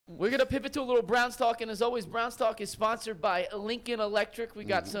We're going to pivot to a little Browns talk, and as always, Browns talk is sponsored by Lincoln Electric. We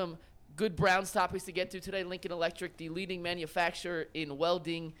got some good Browns topics to get to today. Lincoln Electric, the leading manufacturer in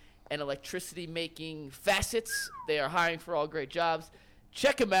welding and electricity making facets. They are hiring for all great jobs.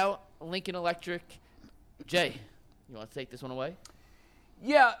 Check them out, Lincoln Electric. Jay, you want to take this one away?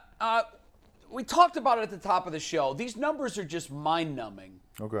 Yeah, we talked about it at the top of the show. These numbers are just mind-numbing.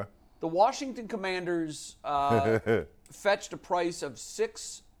 Okay. The Washington Commanders fetched a price of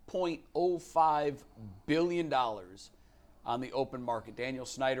 $6.05 billion on the open market. Daniel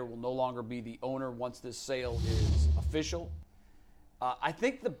Snyder will no longer be the owner once this sale is official. I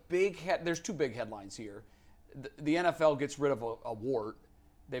think there's two big headlines here. The NFL gets rid of a wart.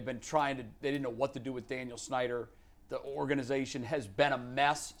 They've been they didn't know what to do with Daniel Snyder. The organization has been a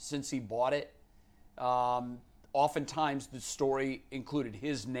mess since he bought it. Oftentimes the story included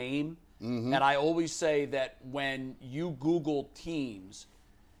his name. And I always say that when you Google teams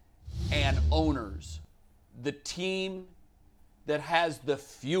and owners, the team that has the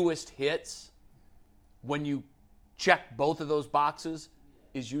fewest hits, when you check both of those boxes,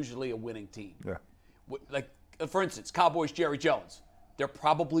 is usually a winning team. Yeah. Like, for instance, Cowboys, Jerry Jones. They're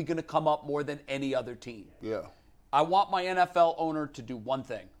probably going to come up more than any other team. Yeah. I want my NFL owner to do one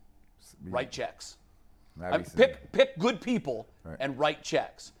thing: write checks. Pick good people and write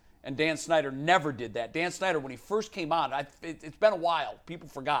checks. And Dan Snyder never did that. Dan Snyder, when he first came on, it's been a while. People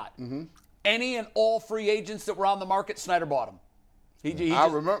forgot. Any and all free agents that were on the market, Snyder bought them. I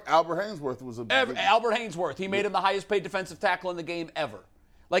remember Albert Hainsworth was Albert Hainsworth. He made him the highest paid defensive tackle in the game ever.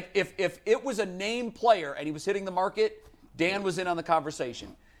 Like, if it was a name player and he was hitting the market, Dan was in on the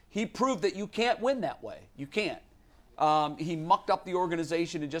conversation. He proved that you can't win that way. You can't. He mucked up the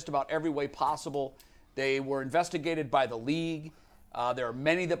organization in just about every way possible. They were investigated by the league. There are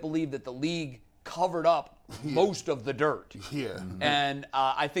many that believe that the league covered up most of the dirt. Yeah. And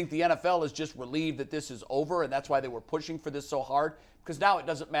I think the NFL is just relieved that this is over, and that's why they were pushing for this so hard, because now it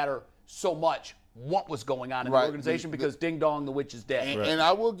doesn't matter so much what was going on in the organization because ding dong, the witch is dead. And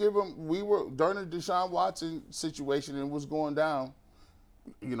I will give him, we were during the Deshaun Watson situation and it was going down.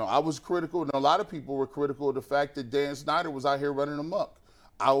 You know, I was critical, and a lot of people were critical of the fact that Dan Snyder was out here running amok.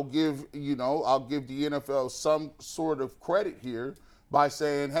 I'll give the NFL some sort of credit here by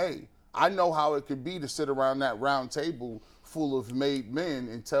saying, hey, I know how it could be to sit around that round table full of made men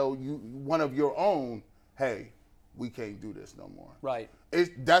and tell you, one of your own, hey, we can't do this no more. Right.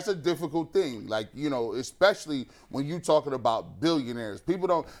 That's a difficult thing. Like, especially when you're talking about billionaires. People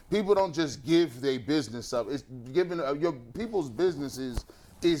don't just give their business up. It's giving your people's businesses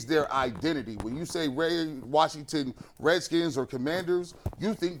is their identity. When you say Washington Redskins or Commanders,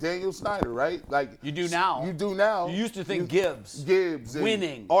 you think Daniel Snyder, right? Like you do now. You do now. You used to think Gibbs, and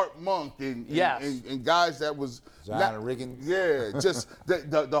winning, Art Monk, and guys that was Zion Riggins. Yeah, just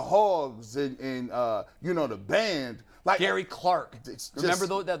the Hogs and the band. Like Gary Clark.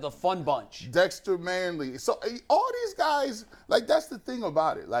 Remember the fun bunch. Dexter Manley. So all these guys, like, that's the thing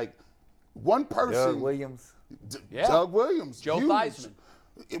about it. Like, one person. Doug Williams. Doug Williams. Joe Theismann.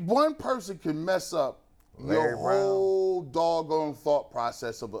 One person can mess up your whole doggone thought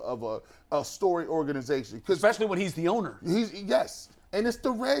process of a story organization. Especially when he's the owner. Yes. And it's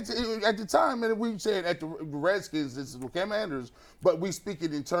the Reds at the time, and we said at the Redskins, this is the Commanders, but we speak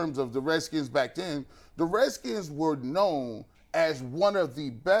it in terms of the Redskins back then. The Redskins were known as one of the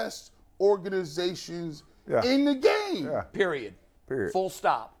best organizations in the game. Yeah. Period. Full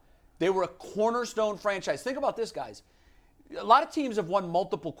stop. They were a cornerstone franchise. Think about this, guys. A lot of teams have won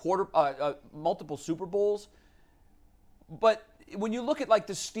multiple Super Bowls, but when you look at like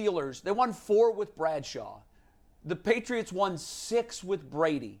the Steelers, they won 4 with Bradshaw. The Patriots won 6 with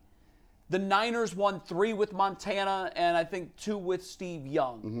Brady. The Niners won 3 with Montana and I think 2 with Steve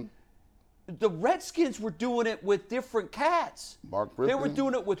Young. The Redskins were doing it with different cats. Mark Rippon. They were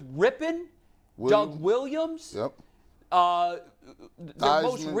doing it with Rippon, Doug Williams. Yep. Their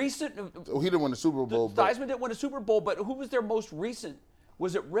most recent. He didn't win the Super Bowl. Theismann didn't win a Super Bowl, but who was their most recent?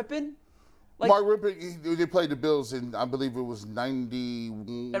 Was it Rippon? Mark Rippon, they played the Bills in, I believe it was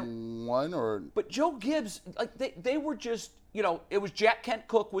 91 or. But Joe Gibbs, like they were just, it was Jack Kent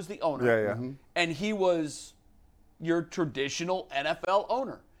Cooke was the owner. Yeah. And he was your traditional NFL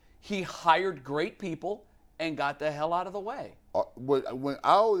owner. He hired great people and got the hell out of the way. When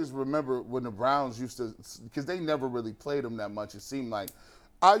I always remember when the Browns used to, because they never really played them that much, it seemed like,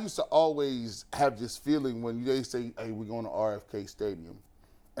 I used to always have this feeling when they say, hey, we're going to RFK Stadium.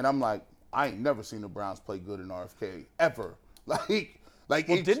 And I'm like, I ain't never seen the Browns play good in RFK, ever.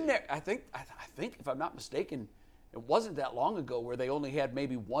 Didn't there, I think if I'm not mistaken, it wasn't that long ago where they only had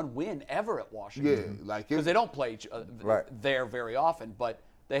maybe one win ever at Washington. Yeah, because they don't play there very often. But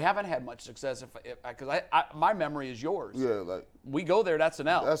They haven't had much success because my memory is yours. Yeah, like we go there, that's an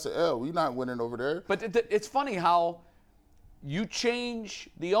L. that's an L. We're not winning over there. But it's funny how you change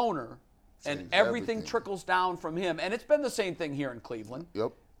the owner and everything trickles down from him. And it's been the same thing here in Cleveland.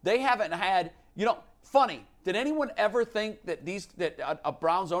 Yep. They haven't had, funny. Did anyone ever think that a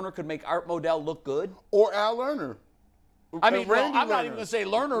Browns owner could make Art Modell look good? Or Al Lerner. I mean, Randy I'm not Lerner. even going to say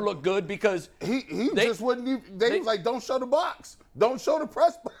Lerner looked good because He just wouldn't even. They was like, don't show the box. Don't show the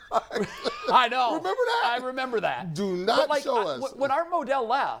press box. I know. Remember that? I remember that. Do not But show us. When Art Modell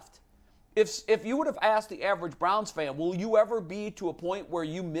left, if you would have asked the average Browns fan, will you ever be to a point where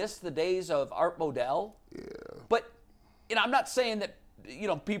you miss the days of Art Modell? Yeah. But I'm not saying that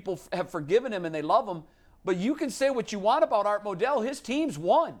people have forgiven him and they love him, but you can say what you want about Art Modell. His teams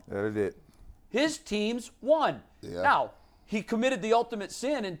won. Yeah, they did. His teams won. Yeah. Now, he committed the ultimate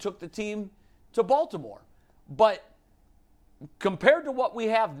sin and took the team to Baltimore. But compared to what we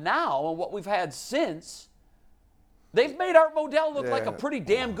have now and what we've had since, they've made Art Modell look like a pretty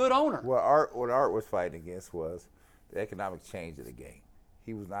damn good owner. What Art was fighting against was the economic change of the game.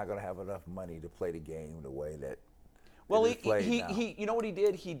 He was not going to have enough money to play the game the way that Well, it is played now. he you know what he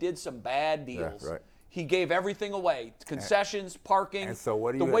did? He did some bad deals. right. He gave everything away. Concessions, parking. and so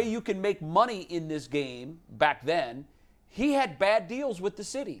what do the you way have? you can make money in this game back then, he had bad deals with the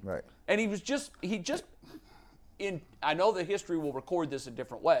city. Right. And I know the history will record this a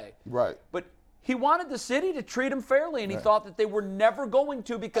different way. Right. But he wanted the city to treat him fairly, and he thought that they were never going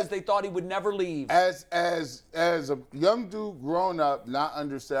to because they thought he would never leave. As a young dude growing up, not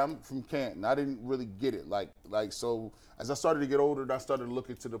understand. I'm from Canton. I didn't really get it. So as I started to get older, and I started to look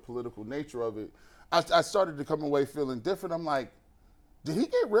into the political nature of it. I started to come away feeling different. I'm like, did he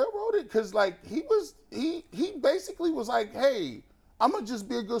get railroaded? Because he basically was like, hey, I'm gonna just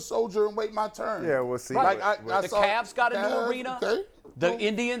be a good soldier and wait my turn. Yeah, we'll see. Right. I The saw Cavs got a new Cavs, arena. Okay. The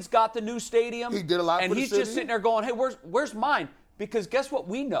Indians got the new stadium. He did a lot and for the he's city. just sitting there going, hey, where's mine? Because guess what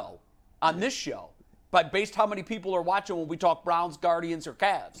we know on this show, but based how many people are watching when we talk Browns, Guardians, or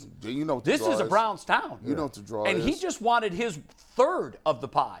Cavs. You know what the This draw is a Browns town. You know what the draw and is. he just wanted his third of the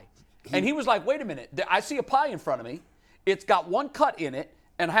pie. And he was like, wait a minute, I see a pie in front of me. It's got one cut in it,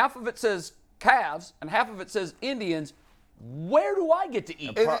 and half of it says Cavs, and half of it says Indians. Where do I get to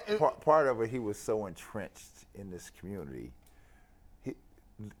eat? Part of it, he was so entrenched in this community.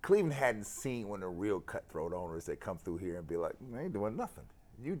 Cleveland hadn't seen one of the real cutthroat owners that come through here and be like, I ain't doing nothing.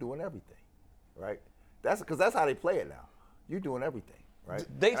 You doing everything, right? That's how they play it now. You doing everything, right?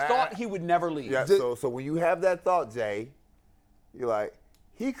 They thought he would never leave. Yeah. So when you have that thought, Jay, you're like,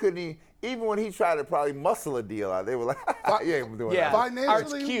 he couldn't even when he tried to probably muscle a deal out, they were like, you ain't doing Yeah, nothing.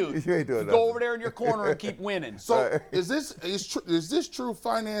 Art's Financially, cute. You ain't doing Go nothing. over there in your corner and keep winning. So is this true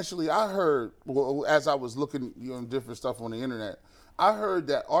financially? I heard, as I was looking different stuff on the internet, I heard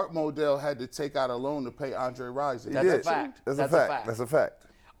that Art Modell had to take out a loan to pay Andre Rison. That's a did. fact. That's That's a a fact. fact. That's a fact.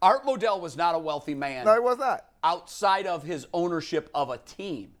 Art Modell was not a wealthy man No, he was not. outside of his ownership of a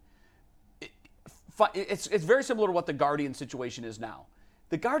team. It's very similar to what the Guardian situation is now.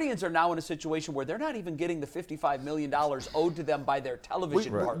 The Guardians are now in a situation where they're not even getting the $55 million owed to them by their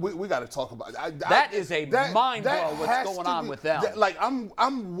television partner. We got to talk about it. That is a mind blow what's has going to on be- with them.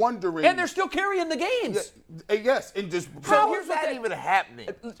 I'm wondering. And they're still carrying the games. Yes, and just How here's is what that that- even happening?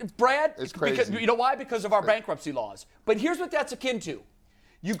 Brad, It's because, crazy. you know why? Because of our bankruptcy laws. But here's what that's akin to.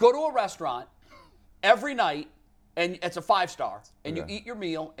 You go to a restaurant every night, and it's a 5-star, and you eat your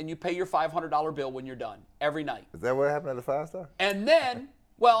meal, and you pay your $500 bill when you're done, every night. Is that what happened at the 5-star? And then,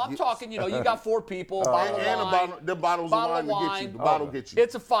 well, I'm talking, you got 4 people, bottle of and wine, the bottles bottle of wine to get you. The bottle get you.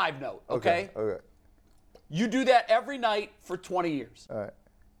 It's a 5-note, okay? Okay. You do that every night for 20 years. All right.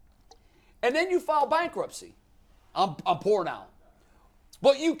 And then you file bankruptcy. I'm poor now.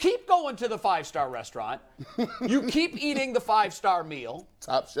 But you keep going to the 5-star restaurant. You keep eating the 5-star meal.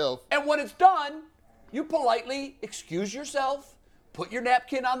 Top shelf. And when it's done, you politely excuse yourself, put your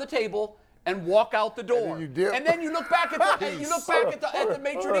napkin on the table, and walk out the door. then you dip. And then you look back at the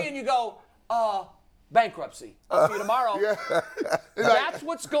maitre d' and you go, bankruptcy. I'll see you tomorrow. That's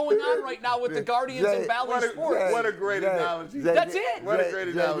what's going on right now with the Guardians and Valley Sports. What a great analogy. That's it. What a great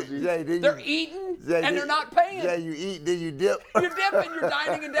analogy. They're eating and they're not paying. Yeah, you eat, then you dip. You're dipping, you're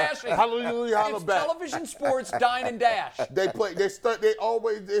dining and dashing. Hallelujah, holla It's back. television sports, dine and dash. They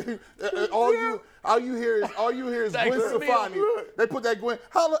always all you hear is Thanks Gwen for the Stefani. meal. They put that Gwen,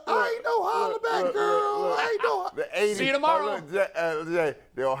 holla, I ain't no holla back, girl. I ain't no The 80s, See you tomorrow. Jay,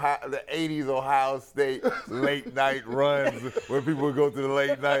 the 80s Ohio State late night runs when people would go to the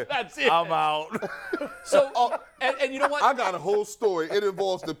late night. That's it. I'm out. So, and you know what? I got a whole story. It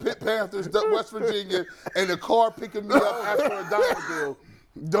involves the Pitt Panthers, West Virginia, and the car picking me up after a dollar bill.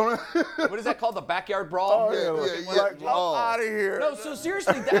 Don't. What is that called? The backyard brawl? Oh, yeah, like, I'm out of here. No, so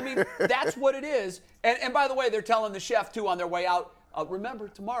seriously, I mean, that's what it is. And by the way, they're telling the chef, too, on their way out, remember,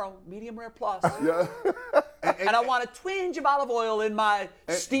 tomorrow, medium rare plus. Yeah. And I want a twinge of olive oil in my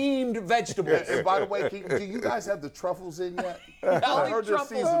steamed vegetables. And by the way, do you guys have the truffles in yet? I heard they're truffles.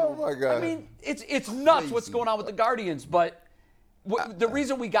 seasonal. Oh, my God. I mean, it's nuts what's going on with the Guardians, but the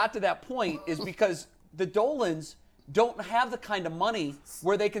reason we got to that point is because the Dolans don't have the kind of money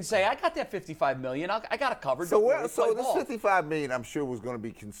where they can say, I got that $55 million, I got it covered. So, Don't so worry, this play ball." $55 million, I'm sure, was going to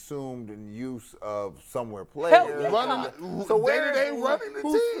be consumed in use of somewhere Hell players. yeah. Running, So where they running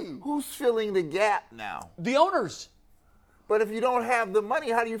the team. Who's filling the gap now? The owners But if you don't have the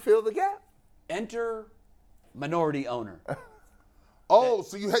money, how do you fill the gap? enter minority owner. Oh,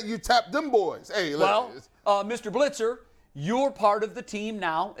 so you tapped them boys. Hey, Well, look, Mr. Blitzer, you're part of the team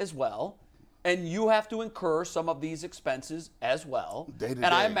now as well, and you have to incur some of these expenses as well. Day to and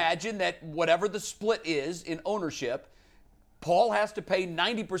I day. imagine that whatever the split is in ownership, Paul has to pay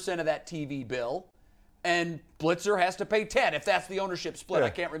 90% of that TV bill, and Blitzer has to pay 10 if that's the ownership split. Yeah. I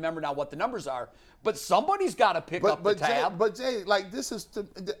can't remember now what the numbers are, but somebody's got to pick up the tab. Jay, like this is,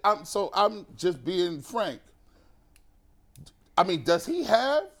 I'm just being frank. I mean, does he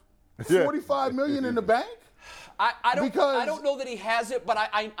have $45 million in the bank? I Because- don't know that he has it, but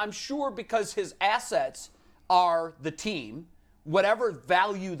I'm sure because his assets are the team, whatever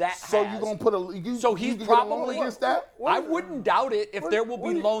value that So has. you're gonna put a So you he's can get a loan probably against that? I wouldn't doubt it if there will what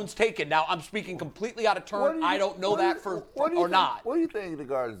be do you- loans taken. Now I'm speaking completely out of turn. I don't know that for what do you or think- not. What do you think the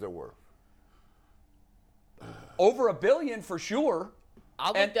Guardians are worth? Over $1 billion for sure.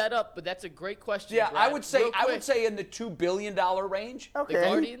 I'll And- look that up, but that's a great question. Yeah, Brad. I would say Real quick, in the $2 billion range. Okay,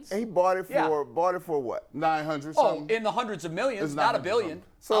 Guardians? and he bought it for Yeah. what? 900 Oh, something. in the hundreds of millions, It's not $1 900 billion. something.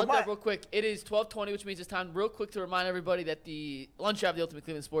 So I'll my, dive real quick. It is 12:20, which means it's time real quick to remind everybody that the Lunch Hour of the Ultimate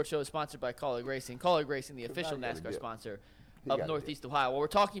Cleveland Sports Show is sponsored by Colleague Racing. Colleague Racing, the official got a NASCAR deal. sponsor got of a Northeast Ohio. While we're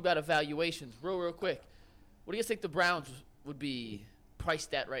talking about evaluations, real quick, what do you guys think the Browns would be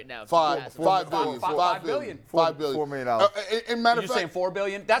priced at right now? $5 $5 billion. billion. $5 billion. $5 billion. $4 million. And matter You're of saying fact, $4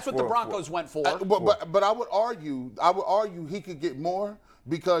 billion? That's what the Four. Broncos went for. but I would argue he could get more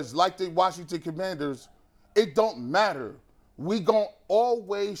because like the Washington Commanders, it don't matter. We gonna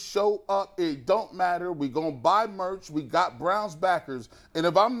always show up. It don't matter. We gonna buy merch. We got Browns backers. And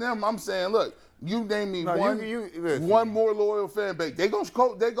if I'm them, I'm saying, look, you name me No, listen. one more loyal fan base. They gonna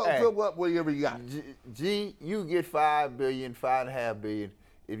Hey. fill up whatever you got. G, you get $5 billion, $5.5 billion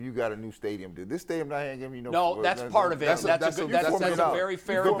if you got a new stadium. Dude, this stadium not here giving you no. No, that's part of it. That's a- That's that's a a- good- that's that's a a very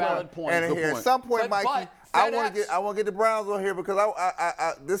fair good and valid point. point. And Good here, at point. some point, But Mikey, I want FedEx- to get the Browns on here because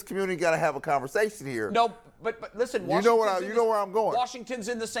I this community got to have a conversation here. No, but listen, You know Washington's where I'm going. Washington's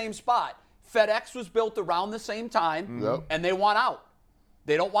in the same spot. FedEx was built around the same time, Yep. and they want out.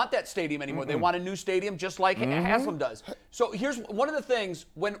 They don't want that stadium anymore. They want a new stadium just like Haslam does. So here's one of the things,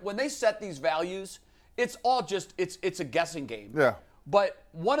 when they set these values, it's all just, it's a guessing game. Yeah. But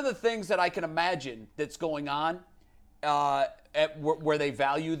one of the things that I can imagine that's going on where they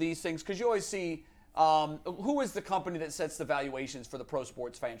value these things, because you always see, who is the company that sets the valuations for the pro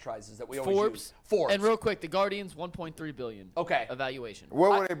sports franchises that we always Forbes. use? Forbes. And real quick, the Guardians, $1.3 billion. Okay. Evaluation.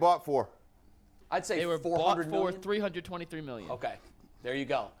 What were they bought for? I'd say They were 400 bought for million. $323 million. Okay, there you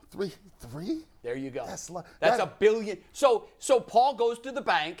go. Three? There you go. That's That's that- $1 billion. So Paul goes to the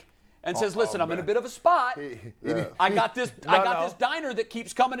bank and says, "Listen, I'm in a bit of a spot. I got this. This diner that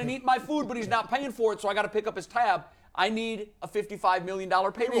keeps coming and eating my food, but he's not paying for it, so I got to pick up his tab. I need a $55 million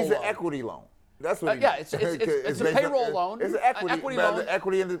payroll It's an loan." equity loan. That's what. Yeah, it's a based payroll on- loan. It's an equity loan. The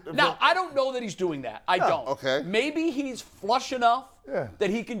equity in the. Now, I don't know that he's doing that. I don't. okay. Maybe he's flush enough that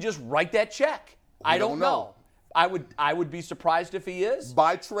he can just write that check. I don't don't know. know. I would be surprised if he is.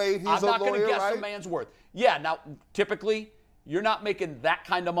 By trade, he's I'm a not going to lawyer, guess right? a man's worth. Yeah, now, typically, you're not making that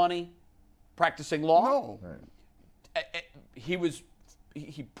kind of money practicing law. No.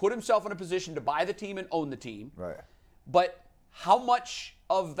 He put himself in a position to buy the team and own the team. Right. But how much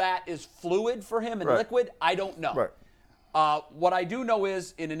of that is fluid for him and Right. liquid, I don't know. Right. What I do know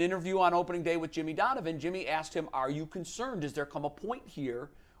is, in an interview on opening day with Jimmy Donovan, Jimmy asked him, "Are you concerned? Does there come a point here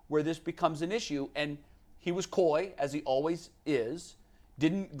where this becomes an issue?" And he was coy, as he always is.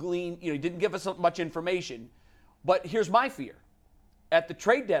 Didn't glean, he didn't give us much information. But here's my fear: at the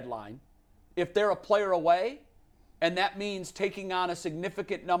trade deadline, if they're a player away, and that means taking on a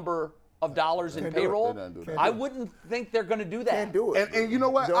significant number of dollars in Can't do it. payroll, They don't do that. I wouldn't think they're going to do that. Can't do it. And you know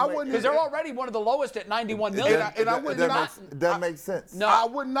what? Don't I make- wouldn't. Because they're already one of the lowest at 91 million. And I wouldn't knock. That makes sense. No. I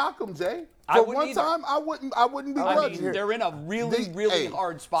wouldn't knock him, Jay. I For wouldn't one either. time, I wouldn't be I grudging. mean, they're in a really Hey,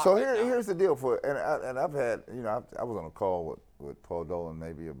 hard spot So right now. here's the deal for and I've had I was on a call with Paul Dolan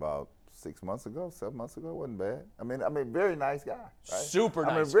maybe about 6 months ago, 7 months ago. Wasn't bad. I mean, very nice guy. Right? Super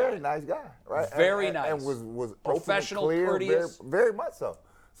nice. I mean, very nice guy, right? Very nice. And was professional, open and clear, courteous. very much so.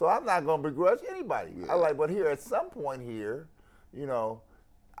 So I'm not going to begrudge anybody. Yeah. But here at some point here, you know,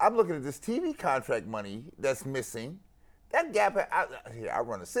 I'm looking at this TV contract money that's missing. That gap, I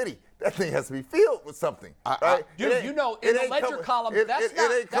run a city. That thing has to be filled with something, right? You know, in the ledger column,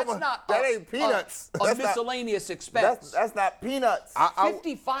 that ain't peanuts. A miscellaneous expense. That's not peanuts.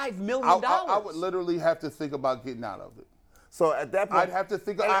 $55 million. I would literally have to think about getting out of it. So at that point, I'd have to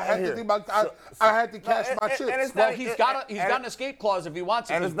think. I had to cash my chips. Well, he's got an escape clause if he wants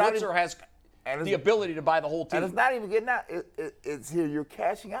it. Because Blitzer has the ability to buy the whole team. And it's not even getting out. It's here. You're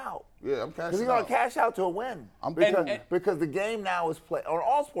cashing out. Yeah, I'm cashing out. Because you're going to cash out to a win. Because the game now is played on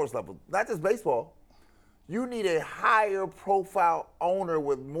all sports levels, not just baseball. You need a higher profile owner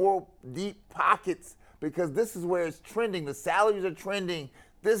with more deep pockets because this is where it's trending. The salaries are trending.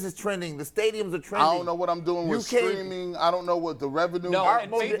 This is trending. The stadiums are trending. I don't know what I'm doing with streaming. I don't know what the revenue. No,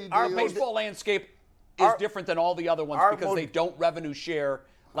 our baseball landscape is different than all the other ones because they don't revenue share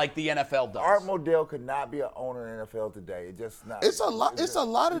like the NFL does. Art Modell could not be an owner in the NFL today. It's just not. It's a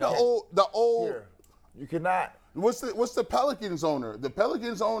lot of the old. Here. You cannot. What's the Pelicans owner? The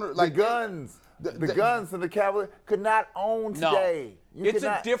Pelicans owner, like the Guns. The Guns and the Cavaliers could not own today. No. It's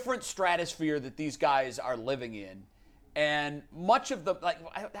a different stratosphere that these guys are living in. And much of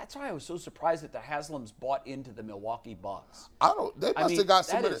that's why I was so surprised that the Haslams bought into the Milwaukee Bucks. They must have got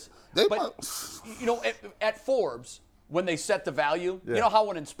some of this. You know, at Forbes, when they set the value, you know how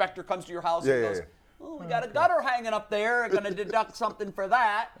when an inspector comes to your house and goes, oh, we got a gutter hanging up there, going to deduct something for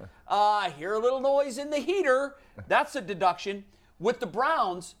that. I hear a little noise in the heater. That's a deduction. With the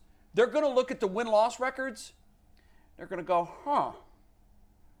Browns, they're going to look at the win-loss records. They're going to go,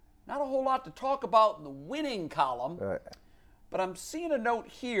 not a whole lot to talk about in the winning column, but I'm seeing a note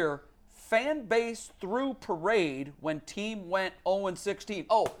here, fan base through parade when team went 0-16.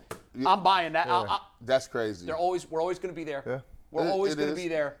 Oh, I'm buying that. Yeah. That's crazy. We're always going to be there. Yeah. We're always going to be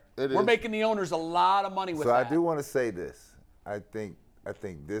there. We're making the owners a lot of money with that. So I do want to say this. I think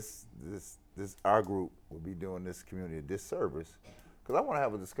this our group will be doing this community a disservice because I want to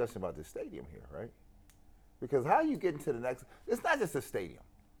have a discussion about this stadium here, right? Because how you get into the next, it's not just a stadium.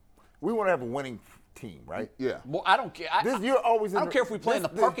 We want to have a winning team, right? Yeah. Well, I don't care. I don't care if we play in the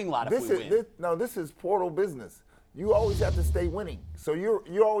parking lot if we win. This is portal business. You always have to stay winning. So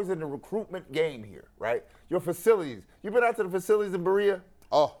you're always in the recruitment game here, right? Your facilities. You been out to the facilities in Berea?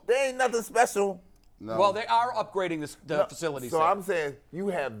 Oh. They ain't nothing special. No. Well, they are upgrading the facilities. So I'm saying you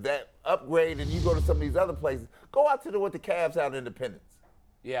have that upgrade and you go to some of these other places. Go out to what the Cavs out in Independence.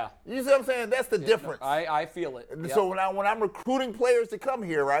 Yeah. You see what I'm saying? That's the difference. No, I feel it. Yep. So when I'm recruiting players to come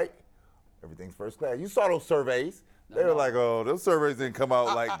here, right? Everything's first class. You saw those surveys. They were like, oh, those surveys didn't come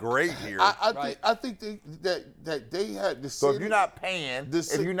out like great here. I think that they had the city. So if you're not paying,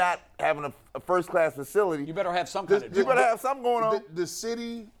 if you're not having a first class facility, you better have some kind of. You better have something going on. The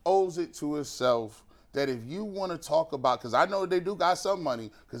city owes it to itself that if you want to talk about, because I know they do got some money,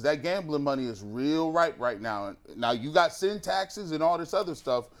 because that gambling money is real right now. Now you got sin taxes and all this other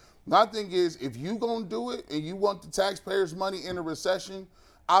stuff. My thing is, if you gonna do it and you want the taxpayers' money in a recession,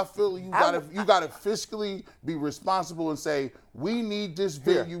 I feel you gotta fiscally be responsible and say we need this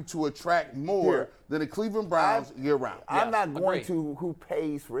venue to attract more than the Cleveland Browns year round. I'm not going to who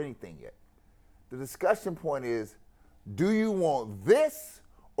pays for anything yet. The discussion point is, do you want this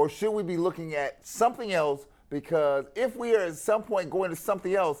or should we be looking at something else? Because if we are at some point going to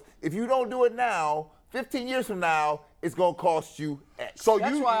something else, if you don't do it now, 15 years from now, it's going to cost you X. So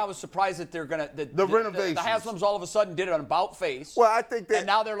that's why I was surprised that they're going to the renovations. The Haslams all of a sudden did it on about face. Well, I think that, and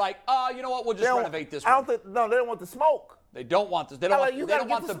now they're like, you know what? We'll just renovate this one. They don't want the smoke. They don't want this. They don't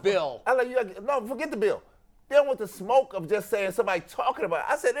want the bill. Forget the bill. They don't want the smoke of just saying somebody talking about it.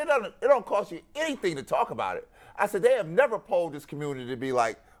 I said it don't cost you anything to talk about it. I said they have never polled this community to be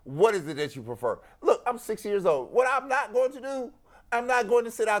like, what is it that you prefer? Look, I'm 60 years old. What I'm not going to do, I'm not going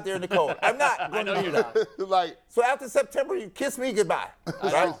to sit out there in the cold. I'm not going to do that. So after September, you kiss me goodbye.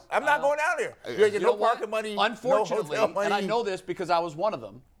 Right? I'm not going down there. You get no parking money. Unfortunately, no hotel money. And I know this because I was one of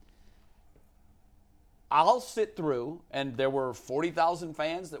them, I'll sit through, and there were 40,000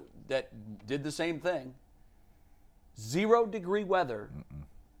 fans that did the same thing, 0-degree weather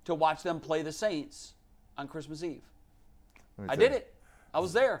to watch them play the Saints on Christmas Eve. I did it. I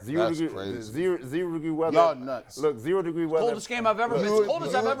was there. That's crazy. Zero degree weather. Y'all nuts. Look, 0-degree weather. Coldest game I've ever been. It's the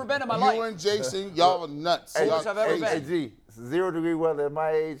coldest I've ever been in my life. You and Jason, y'all are nuts. Coldest I've ever been. Hey, G, 0-degree weather at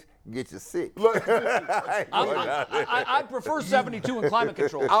my age, get you sick. Look, I prefer 72 in climate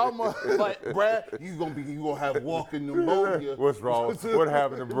control. but Brad, you gonna have walking pneumonia. What's wrong? What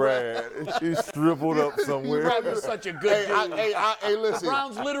happened to Brad? He shriveled up somewhere. Brad was such a good dude. Hey, listen.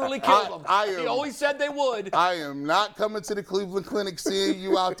 Browns literally killed him. He always said they would. I am not coming to the Cleveland Clinic seeing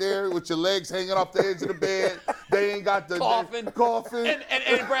you out there with your legs hanging off the edge of the bed. They ain't got the Coughing.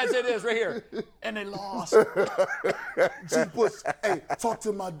 And Brad said this right here. And they lost. G-Bush, hey, talk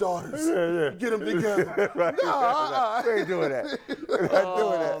to my daughters. Get them together. Right. No, They ain't doing that. They're not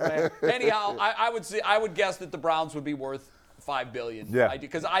doing that. Man. Anyhow, I would guess that the Browns would be worth $5 billion. Yeah.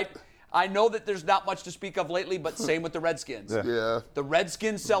 Because I know that there's not much to speak of lately, but same with the Redskins. Yeah. The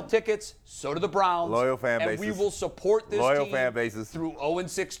Redskins sell tickets, so do the Browns. Loyal fan and bases. we will support this Loyal team fan bases. through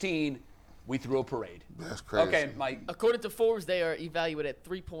 0-16. We threw a parade. That's crazy. Okay, Mike. According to Forbes, they are evaluated at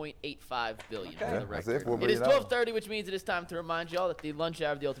 $3.85 billion for the That's record. it, $4 It is billion. 12:30, which means it is time to remind y'all that the lunch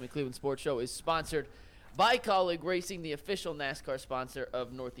hour of the Ultimate Cleveland Sports Show is sponsored by Colleague Racing, the official NASCAR sponsor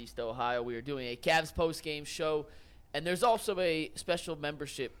of Northeast Ohio. We are doing a Cavs post-game show, and there's also a special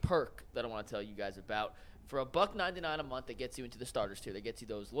membership perk that I want to tell you guys about. For $1.99 a month, that gets you into the starters tier. That gets you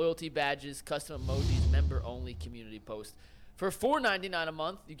those loyalty badges, custom emojis, member-only community posts. For $4.99 a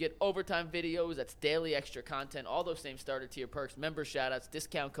month, you get overtime videos. That's daily extra content, all those same starter tier perks, member shoutouts,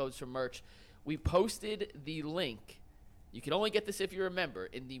 discount codes for merch. We posted the link. You can only get this if you're a member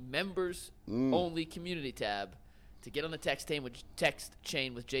in the members-only community tab to get on the text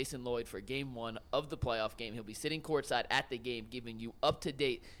chain with Jason Lloyd for Game 1 of the playoff game. He'll be sitting courtside at the game, giving you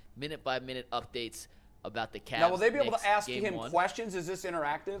up-to-date, minute-by-minute updates about the Cavs. Now, will they be able Knicks to ask Game him 1. questions? Is this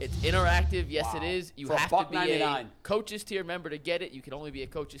interactive? It's interactive. Yes, Wow. it is. You For have to be a $1.99. coaches tier member to get it. You can only be a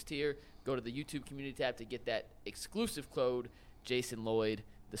coaches tier. Go to the YouTube community tab to get that exclusive code. Jason Lloyd,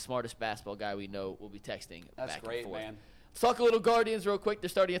 the smartest basketball guy we know, will be texting That's back great, and forth. man. Let's talk a little Guardians real quick. They're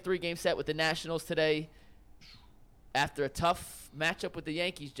starting a 3-game set with the Nationals today. After a tough matchup with the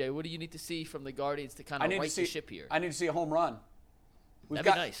Yankees, Jay, what do you need to see from the Guardians to kind of right the ship here? I need to see a home run. That'd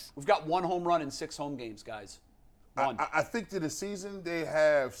be nice. We've got one home run in 6 home games, guys. One. I think that the season they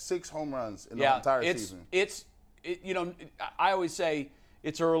have 6 home runs in the entire season. I always say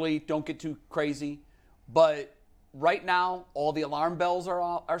it's early, don't get too crazy, but right now all the alarm bells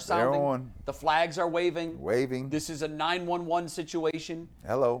are sounding. They're on. The flags are waving. This This is a 911 situation.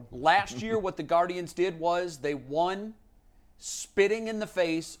 Hello. Last year, what the Guardians did was they won spitting in the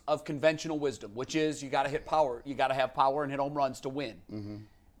face of conventional wisdom, which is you got to hit power. You got to have power and hit home runs to win. Mm-hmm.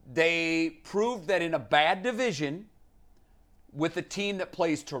 They proved that in a bad division, with a team that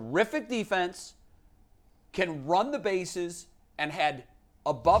plays terrific defense, can run the bases, and had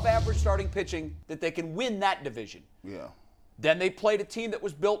above average starting pitching, that they can win that division. Yeah. Then they played a team that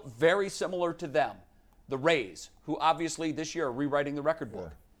was built very similar to them, the Rays, who obviously this year are rewriting the record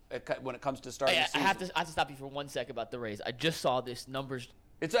book when it comes to starting the I season. have to stop you for 1 second about the Rays. I just saw this. Numbers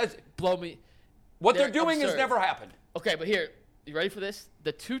It's blow me. what they're They're doing has absurd. never happened. Okay, but here, you ready for this?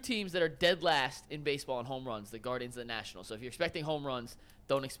 The 2 teams that are dead last in baseball in home runs, the Guardians and the Nationals. So if you're expecting home runs,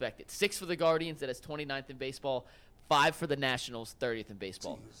 don't expect it. 6 for the Guardians, that is 29th in baseball. 5 for the Nationals, 30th in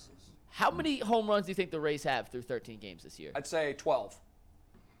baseball. How many home runs do you think the Rays have through 13 games this year? I'd say 12.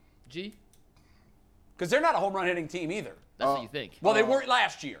 G? Because they're not a home run hitting team either. That's what you think. Well, they weren't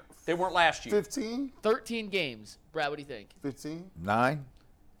last year. 15? 13 games. Brad, what do you think? 15? 9.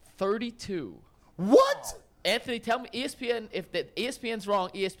 32. What? Anthony, tell me, ESPN, if the ESPN's wrong,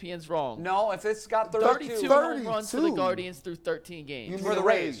 ESPN's wrong. No, if it's got 32 home runs for the 32. Guardians through 13 games. for the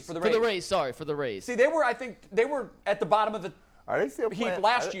Rays. For the Rays. For the Rays. See, I think they were at the bottom of the. Are they still Heat playing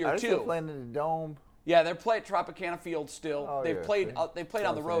last year, are they still too. playing in the dome? Yeah, they're playing Tropicana Field still. Oh, they've yeah, played. see? They played That's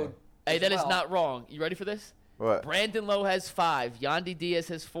on the what I'm road. Hey, as that is well. not wrong. You ready for this? What? Brandon Lowe has 5. Yandy Diaz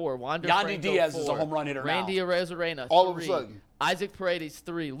has 4. Wander Yandy Franco, Diaz 4. is a home run hitter now. Randy Arozarena, 3. All of a sudden. Isaac Paredes,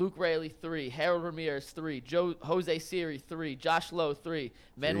 3. Luke Raley, 3. Harold Ramirez, 3. Jose Siri, 3. Josh Lowe, 3.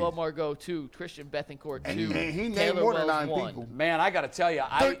 Manuel Margot, 2. Christian Bethancourt, 2. And he named Taylor more than Wells, 9 1. people. Man, I got to tell you,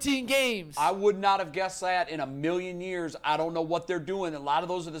 13 games. I would not have guessed that in a million years. I don't know what they're doing. A lot of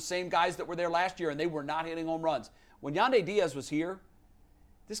those are the same guys that were there last year, and they were not hitting home runs. When Yandy Diaz was here,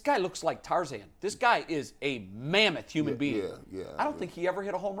 this guy looks like Tarzan. This guy is a mammoth human being. I don't think he ever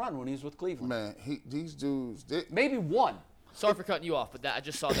hit a home run when he was with Cleveland. Man, these dudes. Maybe one. Sorry for cutting you off, but I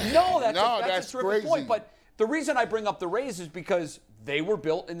just saw that. No, that's a terrific crazy. point. But the reason I bring up the Rays is because they were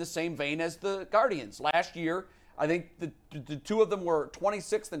built in the same vein as the Guardians. Last year, I think the 2 of them were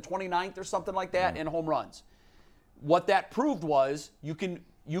 26th and 29th or something like that in home runs. What that proved was you can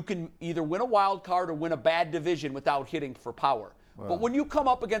either win a wild card or win a bad division without hitting for power. But when you come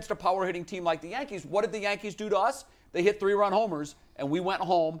up against a power hitting team like the Yankees, what did the Yankees do to us? they hit 3-run homers, and we went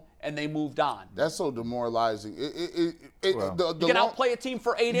home, and they moved on. That's so demoralizing. You can outplay a team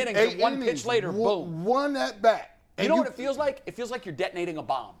for 8 innings, and one pitch later, boom. One at bat. You know what it feels like? It feels like you're detonating a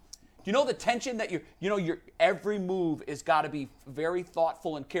bomb. You know the tension that your every move has got to be very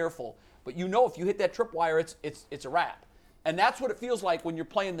thoughtful and careful. But you know if you hit that tripwire, it's a wrap. And that's what it feels like when you're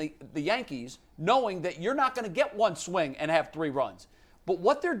playing the Yankees, knowing that you're not going to get one swing and have 3 runs. But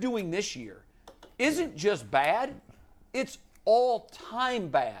what they're doing this year isn't just bad, it's all-time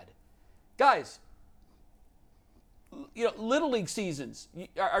bad. Guys, Little League seasons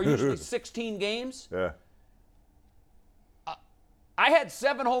are usually 16 games. Yeah. I had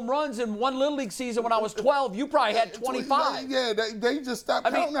 7 home runs in one Little League season when I was 12. You probably had 25. Yeah, they just stopped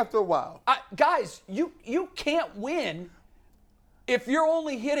counting after a while. Guys, you can't win if you're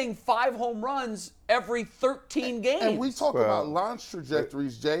only hitting 5 home runs every 13 games. And we talk about launch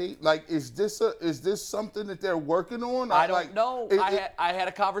trajectories, Jay. Like, is this something that they're working on? I don't know. I had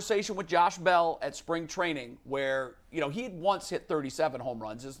a conversation with Josh Bell at spring training where, he had once hit 37 home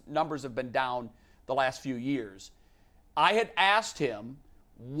runs. His numbers have been down the last few years. I had asked him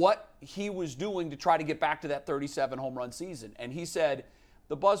what he was doing to try to get back to that 37 home run season. And he said,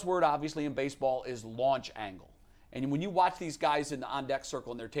 the buzzword obviously in baseball is launch angle. And when you watch these guys in the on-deck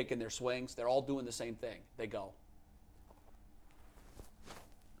circle and they're taking their swings, they're all doing the same thing. They go.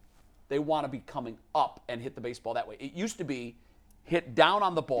 They want to be coming up and hit the baseball that way. It used to be hit down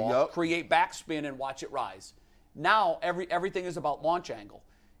on the ball, create backspin, and watch it rise. Now everything is about launch angle.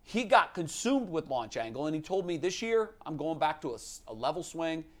 He got consumed with launch angle, and he told me this year, I'm going back to a level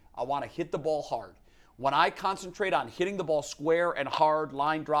swing. I want to hit the ball hard. When I concentrate on hitting the ball square and hard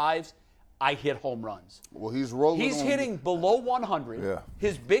line drives, I hit home runs. Well, he's rolling. He's hitting below 100. Yeah.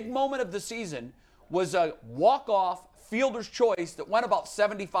 His big moment of the season was a walk-off fielder's choice that went about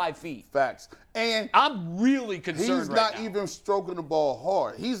 75 feet. Facts. And I'm really concerned he's right not now. even stroking the ball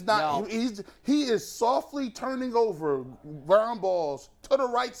hard. He's not. No. He is softly turning over ground balls to the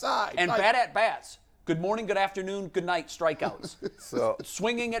right side. And bad at bats. Good morning, good afternoon, good night strikeouts. So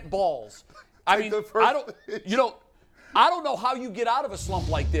Swinging at balls. I mean, the first I don't know how you get out of a slump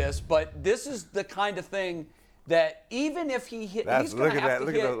like this, but this is the kind of thing that even if he hit, he's going to have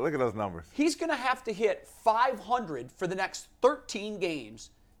to hit. Look at those numbers. He's going to have to hit 500 for the next 13 games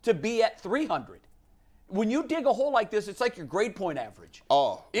to be at 300. When you dig a hole like this, it's like your grade point average.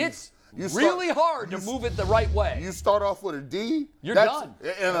 Oh, It's really hard to move it the right way. You start off with a D, You're done.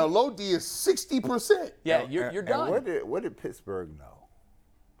 And a low D is 60%. Yeah, you're done. And what did Pittsburgh know?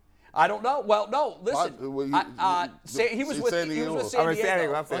 I don't know. Well, no, listen. He was with San Diego. San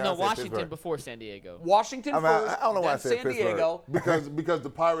Diego. I'm saying, no, I said Washington Pittsburgh. before San Diego. Washington first, I don't know why I then said San Pittsburgh. Diego. Because the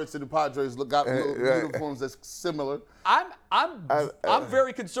Pirates and the Padres got uniforms that's similar. I'm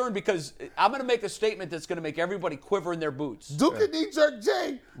very concerned because I'm going to make a statement that's going to make everybody quiver in their boots. Duke and D-Jerk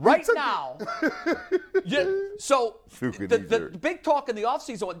J. Right now. So Duke and the D-Jerk. big talk in the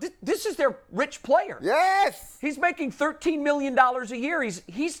offseason, this is their rich player. Yes. He's making $13 million a year.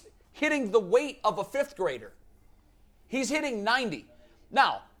 He's hitting the weight of a 5th grader. He's hitting 90.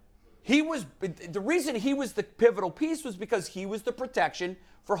 Now, the reason he was the pivotal piece was because he was the protection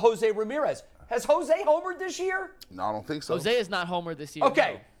for Jose Ramirez. Has Jose homered this year? No, I don't think so. Jose is not homer this year.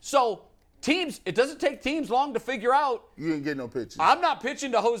 Okay, no. so it doesn't take teams long to figure out. You ain't getting no pitches. I'm not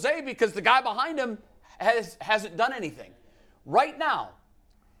pitching to Jose because the guy behind him hasn't done anything. Right now,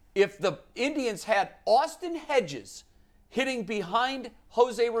 if the Indians had Austin Hedges hitting behind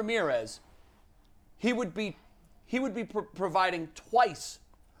Jose Ramirez, he would be providing twice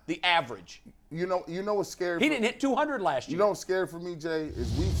the average. You know what's scary? He didn't hit 200 last year. You know what's scary for me, Jay, is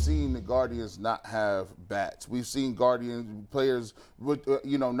we've seen the Guardians not have bats. We've seen Guardians players with,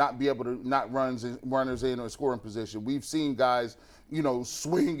 not be able to not runners in or scoring position. We've seen guys,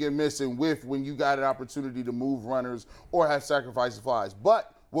 swing and miss and whiff when you got an opportunity to move runners or have sacrifice flies.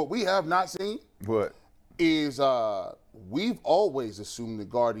 But what we have not seen is we've always assumed the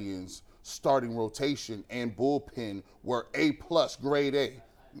Guardians starting rotation and bullpen were A+ grade A.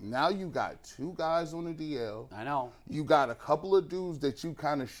 Now you got 2 guys on the DL. I know. You got a couple of dudes that you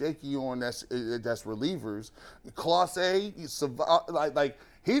kind of shaky on that's relievers. Clase,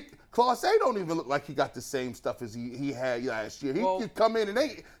 Clase don't even look like he got the same stuff as he had last year. He could come in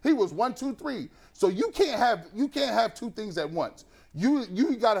and he was 1, 2, 3. So you can't have 2 things at once.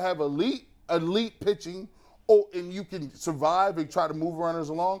 You got to have elite pitching. And you can survive and try to move runners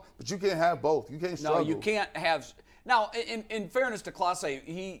along, but you can't have both. You can't struggle. No, you can't have. Now, in fairness to Clase,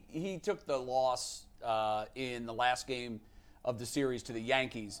 he took the loss in the last game of the series to the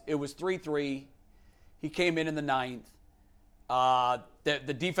Yankees. It was 3-3. He came in the 9th.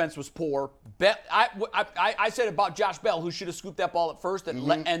 The defense was poor. I said about Josh Bell, who should have scooped that ball at first, that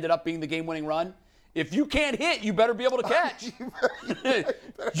ended up being the game-winning run. If you can't hit, you better be able to catch.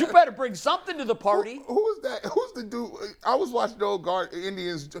 You better bring something to the party. Who is that? Who's the dude? I was watching the old guard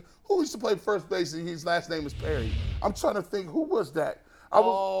Indians. Who used to play first base and his last name is Perry? I'm trying to think. Who was that? Yeah.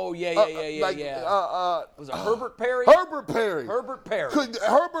 Was it Herbert Perry? Herbert Perry. Herbert Perry.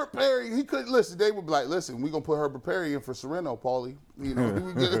 Herbert Perry, he couldn't listen. They would be like, listen, we're going to put Herbert Perry in for Sereno, Paulie. You know,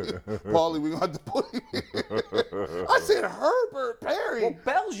 Paulie, we're going to have to put him in. I said Herbert Perry. Well,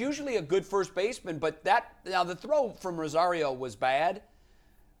 Bell's usually a good first baseman, but now the throw from Rosario was bad,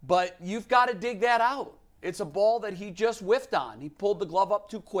 but you've got to dig that out. It's a ball that he just whiffed on. He pulled the glove up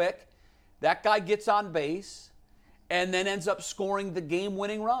too quick. That guy gets on base and then ends up scoring the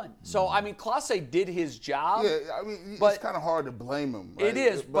game-winning run. So, I mean, Clase did his job. Yeah, I mean, it's kind of hard to blame him. Right? It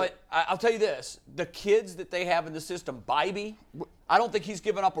is, but I'll tell you this. The kids that they have in the system, Bybee, I don't think he's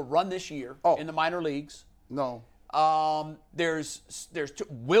given up a run this year in the minor leagues. No. There's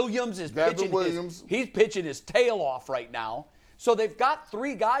Williams is pitching he's pitching his tail off right now. So they've got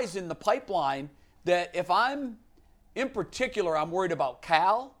 3 guys in the pipeline that if I'm worried about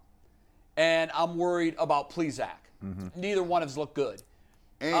Cal and I'm worried about Plesac. Neither one of us look good.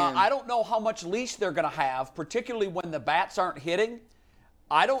 And I don't know how much leash they're going to have, particularly when the bats aren't hitting.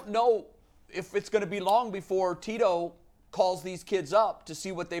 I don't know if it's going to be long before Tito calls these kids up to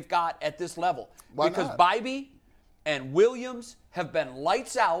see what they've got at this level. Because Bybee and Williams have been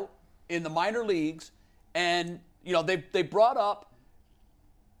lights out in the minor leagues, and they brought up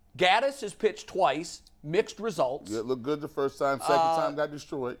Gaddis has pitched twice, mixed results. Yeah, it looked good the first time. Second time got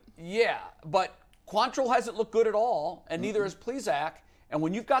destroyed. Yeah, but Quantrill hasn't looked good at all, and neither has Plesac. And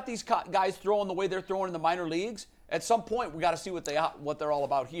when you've got these guys throwing the way they're throwing in the minor leagues, at some point we got to see what they're all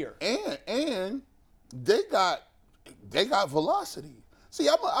about here. And they got velocity. See,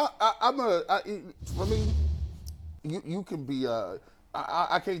 you can be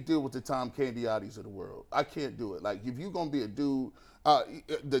I can't deal with the Tom Candiottis of the world. I can't do it. Like if you're gonna be a dude,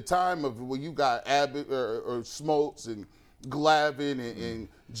 the time of when you got Abbott or Smoltz and Glavin and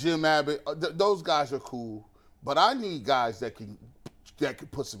Jim Abbott, those guys are cool, but I need guys that can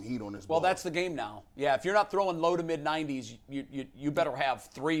put some heat on this ball. Well, that's the game now. Yeah, if you're not throwing low to mid 90s, you better have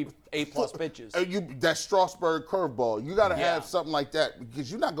 3 A+ pitches. That Strasburg curveball, you got to have something like that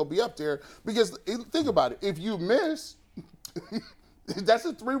because you're not going to be up there. Because think about it, if you miss, that's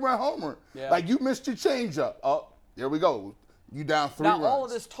a 3-run homer. Yeah. Like you missed your changeup. Oh, there we go. You down 3 runs. Now, all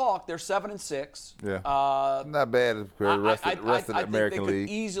of this talk, they're 7-6. Yeah. Not bad for the rest of the American League. I think they could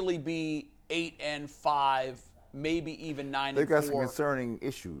easily be 8-5, maybe even 9-4. They got some concerning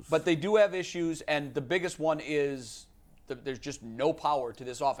issues. But they do have issues, and the biggest one is there's just no power to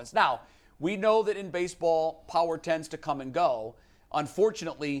this offense. Now, we know that in baseball, power tends to come and go.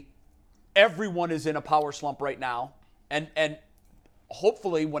 Unfortunately, everyone is in a power slump right now, and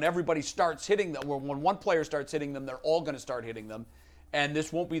hopefully when everybody starts hitting them, when one player starts hitting them, they're all going to start hitting them. And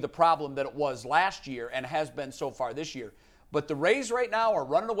this won't be the problem that it was last year and has been so far this year. But the Rays right now are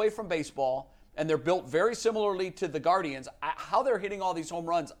running away from baseball, and they're built very similarly to the Guardians. How they're hitting all these home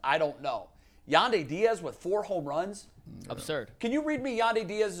runs, I don't know. Yandy Diaz with 4 home runs? Absurd. Can you read me Yandy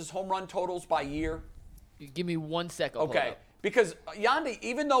Diaz's home run totals by year? Give me 1 second. Okay. Because Yandy,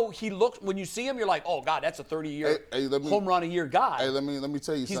 even though he looks, when you see him, you're like, oh, God, that's a 30-year home run a year guy. Hey, let me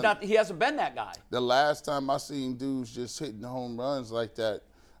tell you something. He hasn't been that guy. The last time I seen dudes just hitting home runs like that,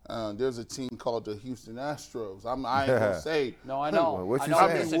 there's a team called the Houston Astros. I ain't going to say. No, I know. What you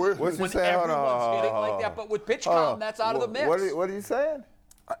saying? What you saying? Everyone's hitting like that, but with pitch count, that's out of the mix. What are you saying?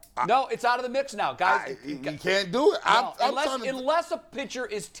 No, it's out of the mix now, guys. You can't do it. No, unless a pitcher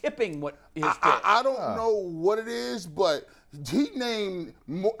is tipping what his pitch. I don't know what it is, but he named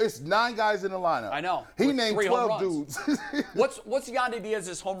it's 9 guys in the lineup. I know. He named 12 dudes. What's Yandy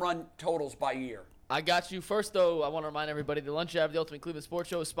Diaz's home run totals by year? I got you. First, though, I want to remind everybody the Lunch Hour, the Ultimate Cleveland Sports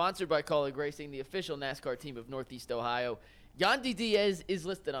Show, is sponsored by Kaulig Racing, the official NASCAR team of Northeast Ohio. Yandy Diaz is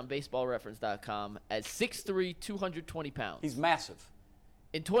listed on BaseballReference.com as 6'3", 220 pounds. He's massive.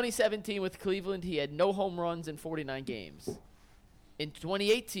 In 2017 with Cleveland, he had no home runs in 49 games. In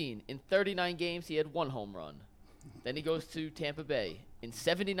 2018, in 39 games, he had 1 home run. Then he goes to Tampa Bay. In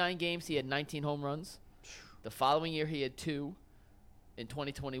 79 games, he had 19 home runs. The following year, he had 2. In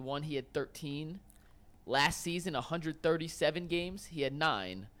 2021, he had 13. Last season, 137 games, he had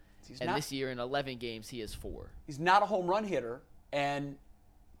 9. This year, in 11 games, he has 4. He's not a home run hitter, and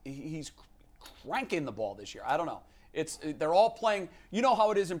he's cranking the ball this year. I don't know. They're all playing. You know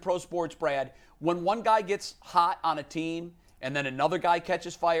how it is in pro sports, Brad. When one guy gets hot on a team, and then another guy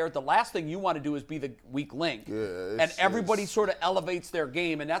catches fire, the last thing you want to do is be the weak link. And everybody sort of elevates their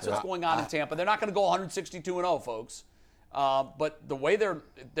game, and that's what's going on in Tampa. They're not going to go 162-0, folks. But the way they're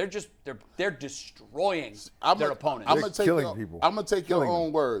destroying their opponents. I'm gonna take your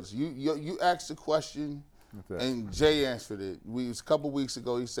own words. You asked the question, and Jay answered it. A couple weeks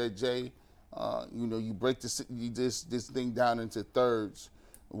ago, he said, Jay, you break this thing down into thirds.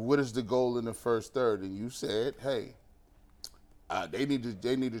 What is the goal in the first third? And you said, hey. They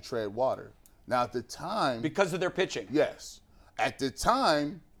need to tread water. Now at the time, because of their pitching. Yes, at the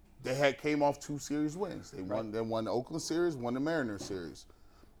time they came off 2 series wins. They won the Oakland series, won the Mariners series.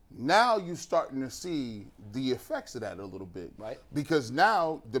 Now you're starting to see the effects of that a little bit, right? Because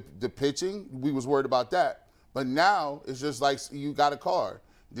now the pitching, we was worried about that, but now it's just like you got a car.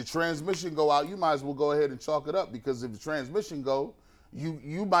 The transmission go out, you might as well go ahead and chalk it up, because if the transmission go,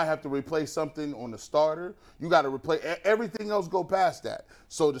 you might have to replace something on the starter. You got to replace everything else. Go past that.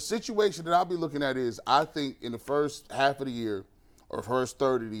 So the situation that I'll be looking at is, I think in the first half of the year or first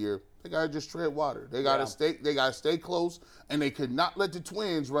third of the year, they got to just tread water. They got to stay. They got to stay close, and they could not let the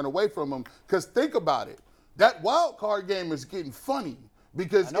Twins run away from them. Because think about it, that wild card game is getting funny.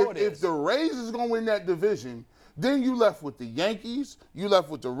 Because if the Rays is going to win that division, then you left with the Yankees. You left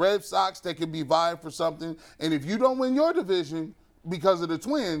with the Red Sox that could be vying for something. And if you don't win your division because of the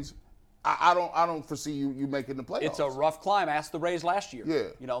Twins, I don't foresee you making the playoffs. It's a rough climb. Ask the Rays last year.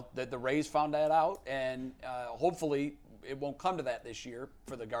 Yeah. The Rays found that out, and hopefully it won't come to that this year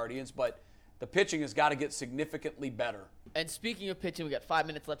for the Guardians, but the pitching has got to get significantly better. And speaking of pitching, we got 5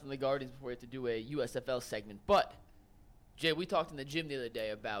 minutes left on the Guardians before we have to do a USFL segment. But, Jay, we talked in the gym the other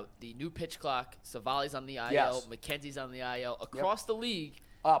day about the new pitch clock. Savali's on the IL. Yes. McKenzie's on the IL. Across the league,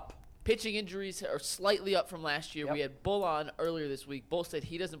 up. Pitching injuries are slightly up from last year. Yep. We had Bull on earlier this week. Bull said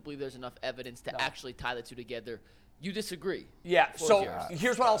he doesn't believe there's enough evidence to actually tie the two together. You disagree. Yeah, so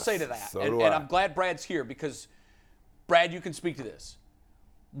here's what I'll say to that. And I'm glad Brad's here, because, Brad, you can speak to this.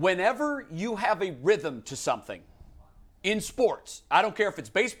 Whenever you have a rhythm to something in sports, I don't care if it's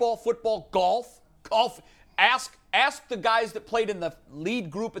baseball, football, golf, ask the guys that played in the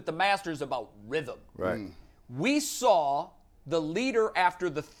lead group at the Masters about rhythm. Right. We saw the leader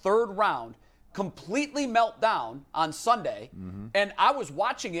after the third round completely melt down on Sunday, and I was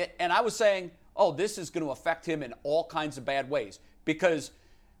watching it, and I was saying, oh, this is going to affect him in all kinds of bad ways, because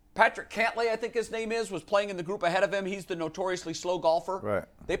Patrick Cantlay, I think his name is, was playing in the group ahead of him. He's the notoriously slow golfer. Right.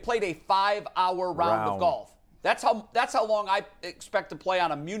 They played a 5-hour round of golf. That's how long I expect to play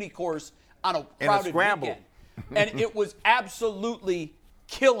on a Muni course on a crowded weekend. And it was absolutely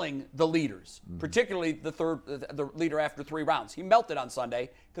killing the leaders, particularly the leader after 3 rounds. He melted on Sunday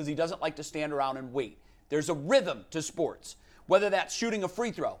because he doesn't like to stand around and wait. There's a rhythm to sports, whether that's shooting a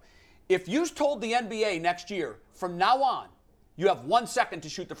free throw. If you told the NBA next year, from now on, you have 1 second to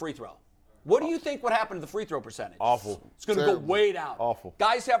shoot the free throw, what do you think would happen to the free throw percentage? Awful. It's going to go way down. Awful.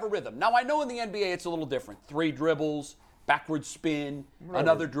 Guys have a rhythm. Now, I know in the NBA it's a little different. 3 dribbles, backward spin,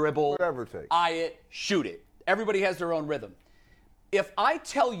 another dribble. Whatever it takes. Eye it, shoot it. Everybody has their own rhythm. If I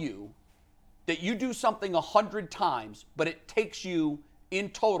tell you that you do something 100 times, but it takes you in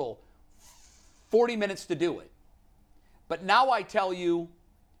total 40 minutes to do it, but now I tell you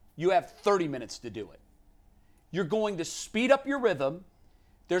you have 30 minutes to do it, you're going to speed up your rhythm.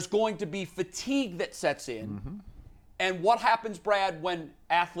 There's going to be fatigue that sets in. And what happens, Brad, when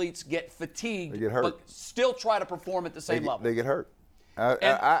athletes get fatigued They get hurt. but still try to perform at the same level? They get hurt. I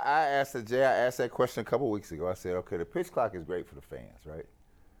asked that question a couple weeks ago. I said, okay, the pitch clock is great for the fans, right?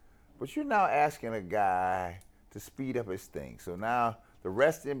 But you're now asking a guy to speed up his thing. So now the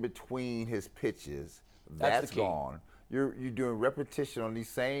rest in between his pitches, that's the key. gone. You're doing repetition on these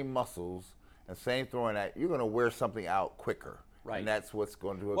same muscles and same throwing that. You're going to wear something out quicker. Right. And that's what's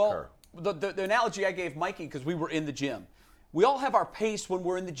going to Well, occur. the analogy I gave Mikey, because we were in the gym, we all have our pace when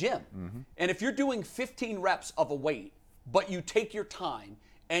we're in the gym. And if you're doing 15 reps of a weight, but you take your time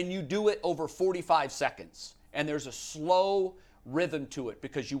and you do it over 45 seconds, and there's a slow rhythm to it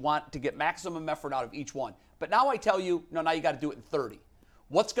because you want to get maximum effort out of each one. But now I tell you, no, now you got to do it in 30.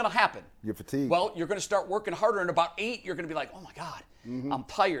 What's going to happen? You're fatigued. Well, you're going to start working harder. In about 8, you're going to be like, oh my God, I'm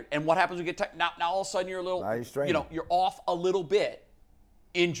tired. And what happens when you get tired? Now all of a sudden you're a little, Now you're straining. you're off a little bit.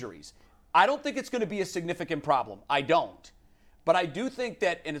 Injuries. I don't think it's going to be a significant problem. I don't. But I do think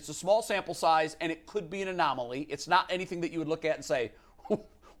that, and it's a small sample size, and it could be an anomaly. It's not anything that you would look at and say,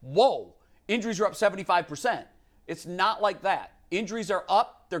 whoa, injuries are up 75%. It's not like that. Injuries are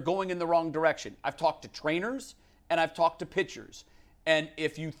up. They're going in the wrong direction. I've talked to trainers, and I've talked to pitchers. And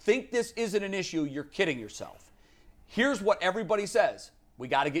if you think this isn't an issue, you're kidding yourself. Here's what everybody says. We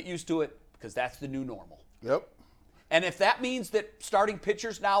got to get used to it because that's the new normal. Yep. And if that means that starting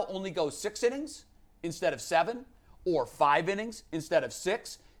pitchers now only go 6 innings instead of 7, or 5 innings instead of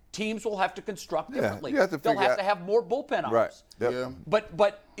 6, teams will have to construct differently. you have to They'll figure have out- to have more bullpen arms. Right. Yep. Yeah.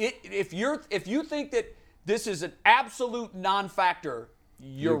 But if you think that this is an absolute non-factor,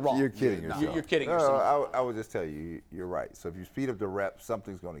 you're wrong. You're kidding yourself. You're kidding No, yourself. I would just tell you, you're right. So if you speed up the reps,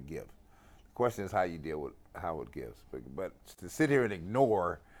 something's going to give. The question is how you deal with how it gives. But to sit here and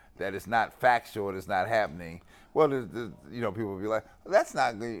ignore that it's not factual, it's not happening. Well, people will be like, that's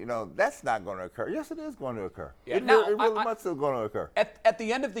not going to occur. Yes, it is going to occur. Yeah, It now, really much is going to occur. At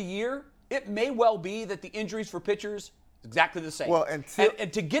the end of the year, it may well be that the injuries for pitchers is exactly the same. Well, and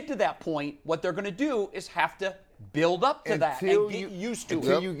to get to that point, what they're going to do is have to build up to that and get used to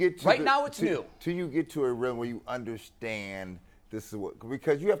until it. you get to right now, it's new. Till you get to a rhythm where you understand this is what,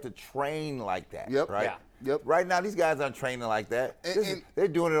 because you have to train like that. Yep. Right. Yeah. Yep. Right now, these guys aren't training like that. And They're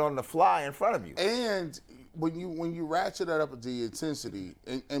doing it on the fly in front of you. And when you ratchet it up the intensity,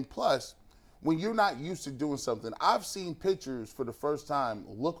 and plus, when you're not used to doing something, I've seen pitchers for the first time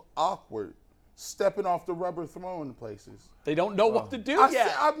look awkward stepping off the rubber throwing places. They don't know what to do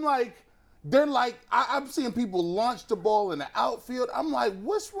yet. I'm like, I'm seeing people launch the ball in the outfield. I'm like,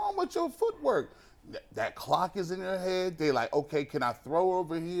 what's wrong with your footwork? That clock is in their head. They like, okay, can I throw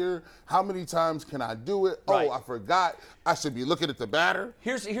over here? How many times can I do it? Right. Oh, I forgot. I should be looking at the batter.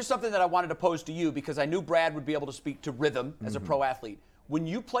 Here's something that I wanted to pose to you because I knew Brad would be able to speak to rhythm as a pro athlete. When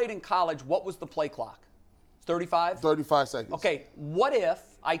you played in college, what was the play clock? 35? 35 seconds. Okay, what if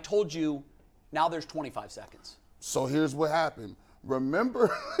I told you now there's 25 seconds? So here's what happened.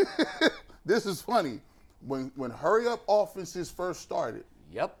 Remember, this is funny. When hurry-up offenses first started,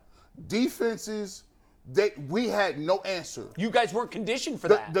 Yep. defenses, we had no answer. You guys weren't conditioned for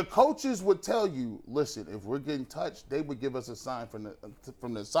that. The coaches would tell you, listen, if we're getting touched, they would give us a sign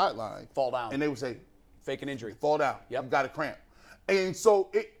from the sideline. Fall down. And they would say, Fake an injury. fall down. Yep. You got a cramp. And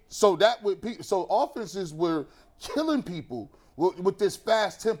so offenses were killing people with this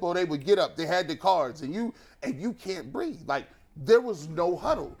fast tempo. They would get up. They had the cards, and you can't breathe. Like, there was no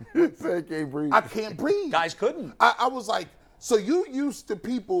huddle. I can't breathe. I can't breathe. Guys couldn't. I was like, so you used to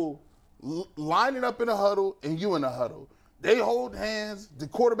people lining up in a huddle and you in a huddle. They hold hands. The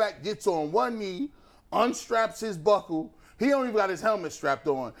quarterback gets on one knee, unstraps his buckle. He don't even got his helmet strapped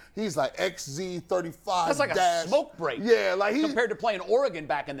on. He's like XZ35. That's like a smoke break. Yeah, like compared to playing Oregon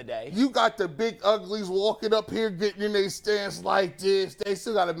back in the day. You got the big uglies walking up here, getting in their stance like this. They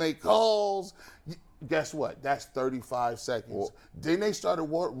still got to make calls. Guess what? That's 35 seconds. Well, then they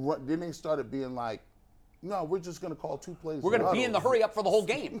started being like, no, we're just going to call 2 plays. We're going to be in the hurry up for the whole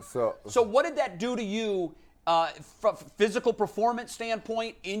game. So what did that do to you from physical performance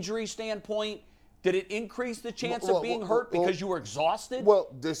standpoint, injury standpoint? Did it increase the chance of being hurt because you were exhausted? Well,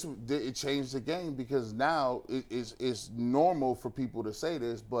 it changed the game because now it's normal for people to say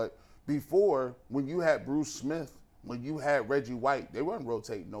this, but before, when you had Bruce Smith, when you had Reggie White, they weren't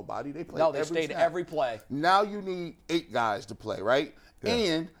rotating nobody. They played No, they every stayed snap. every play. Now you need 8 guys to play, right? Yeah.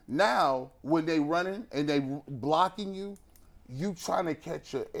 And now when they running and they blocking you trying to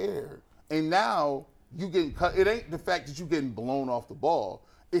catch your air. And now you getting cut. It ain't the fact that you getting blown off the ball.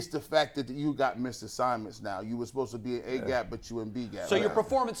 It's the fact that you got missed assignments now. You were supposed to be in A gap, but you in B gap. So your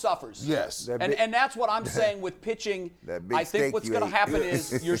performance suffers. Yes. And that's what I'm saying with pitching. I think what's going to happen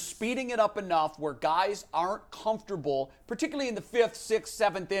is you're speeding it up enough where guys aren't comfortable, particularly in the 5th,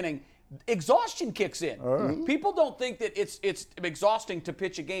 6th, 7th inning. Exhaustion kicks in. Mm-hmm. People don't think that it's exhausting to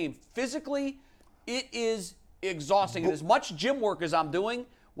pitch a game. Physically, it is exhausting. And as much gym work as I'm doing,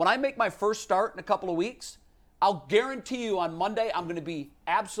 when I make my first start in a couple of weeks, I'll guarantee you on Monday I'm going to be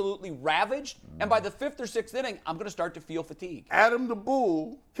absolutely ravaged. And by the 5th or 6th inning, I'm going to start to feel fatigue. Adam the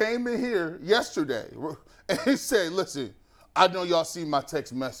Bull came in here yesterday and he said, listen, I know y'all see my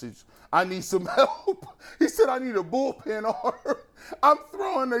text message. I need some help. He said, I need a bullpen arm. I'm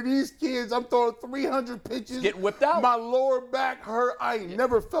throwing to these kids. I'm throwing 300 pitches. Getting whipped out. My lower back hurt. I ain't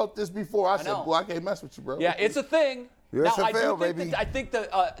never felt this before. I said, know. boy, I can't mess with you, bro. Yeah, it's a thing. You're now, SFL, I think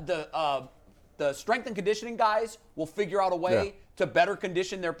the strength and conditioning guys will figure out a way to better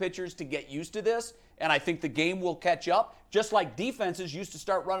condition their pitchers to get used to this, and I think the game will catch up. Just like defenses used to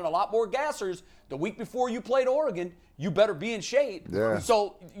start running a lot more gassers the week before you played Oregon, you better be in shape. Yeah.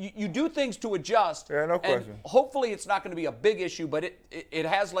 So you do things to adjust. Yeah, no and question. hopefully it's not going to be a big issue, but it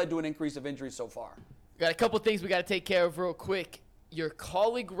has led to an increase of injuries so far. Got a couple things we got to take care of real quick. Your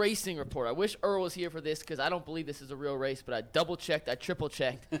colleague racing report. I wish Earl was here for this because I don't believe this is a real race, but I double-checked, I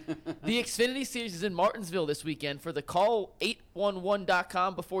triple-checked. The Xfinity Series is in Martinsville this weekend for the Call 8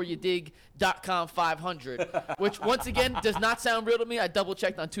 811.com before you dig.com 500, which once again does not sound real to me. I double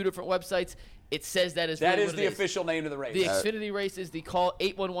checked on 2 different websites. It says that is That really is what the it is. official name of the race. The Xfinity race is the call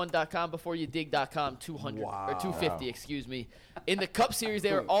 811.com before you dig.com 200 or 250, excuse me. In the Cup Series,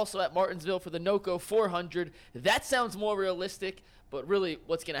 they are also at Martinsville for the NOCO 400. That sounds more realistic, but really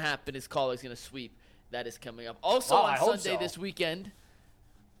what's going to happen is Caller's going to sweep. That is coming up. Also I on hope Sunday so. this weekend,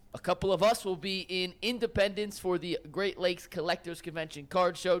 a couple of us will be in Independence for the Great Lakes Collectors Convention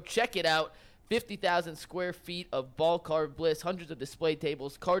Card Show. Check it out. 50,000 square feet of ball card bliss, hundreds of display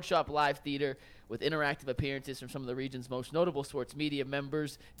tables, card shop live theater with interactive appearances from some of the region's most notable sports media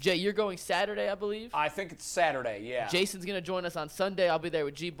members. Jay, you're going Saturday, I believe? I think it's Saturday, yeah. Jason's going to join us on Sunday. I'll be there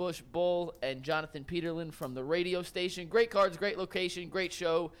with G. Bush, Bull, and Jonathan Peterlin from the radio station. Great cards, great location, great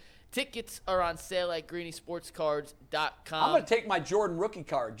show. Tickets are on sale at greeniesportscards.com. I'm going to take my Jordan rookie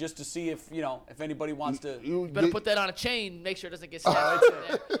card just to see if anybody wants to. You better put that on a chain. Make sure it doesn't get snapped.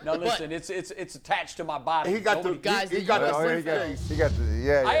 No, listen, it's attached to my body. He got the Guys, he the got US the Oh, free he got, face. he got the,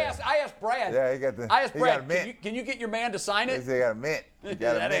 yeah. I asked Brad. Yeah, he got the. I asked he Brad, got a mint. can you get your man to sign He it? said he got a mint. He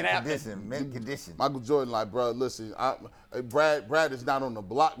got That a ain't mint happening. condition. Mint condition. Michael Jordan, like, bro, listen, Brad is not on the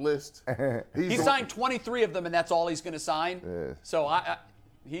block list. He signed 23 of them, and that's all he's going to sign. Yeah. So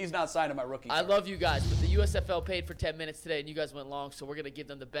he's not signing my rookie I card. love you guys, but the USFL paid for 10 minutes today, and you guys went long, so we're going to give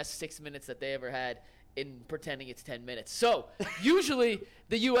them the best 6 minutes that they ever had in pretending it's 10 minutes. So, usually,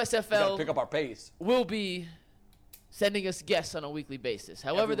 the We gotta USFL pick up our pace. will be sending us guests on a weekly basis.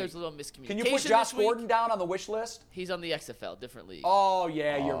 However, Every there's a week. little miscommunication Can you put Josh this week. Gordon down on the wish list? He's on the XFL, different league. Oh,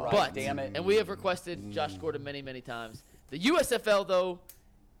 yeah, you're right. But, Damn it. and we have requested Josh Gordon many, many times. The USFL, though,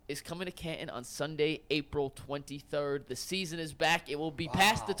 is coming to Canton on Sunday, April 23rd. The season is back. It will be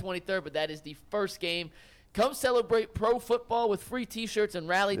past the 23rd, but that is the first game. Come celebrate pro football with free T-shirts and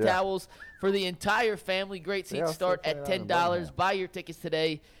rally towels for the entire family. Great They seats are start still at playing out in $10. Birmingham. Buy your tickets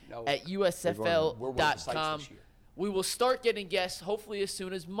today No. at We're one of the sites usfl.com. this year. We will start getting guests hopefully as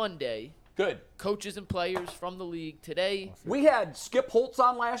soon as Monday. Good. Coaches and players from the league today. We had Skip Holtz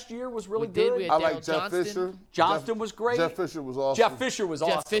on last year. Was really We did. good. We had I Daryl like Jeff Johnston. Fisher. Johnston was great. Jeff Fisher was awesome. Jeff Fisher was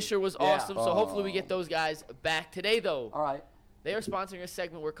awesome. Jeff Fisher was Yeah. awesome. So hopefully we get those guys back today, though. All right. They are sponsoring a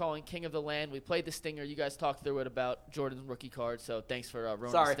segment we're calling King of the Land. We played the stinger. You guys talked through it about Jordan's rookie card, so thanks for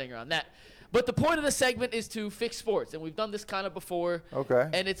ruining Sorry. the stinger on that. But the point of the segment is to fix sports, and we've done this kind of before. Okay.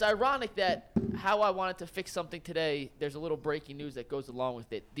 And it's ironic that how I wanted to fix something today, there's a little breaking news that goes along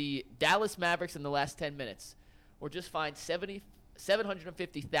with it. The Dallas Mavericks in the last 10 minutes were just fined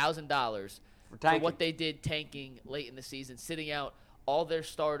 $750,000 for tanking. what they did tanking late in the season, sitting out all their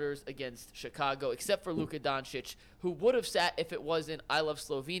starters against Chicago, except for Luka Doncic, who would have sat if it wasn't I Love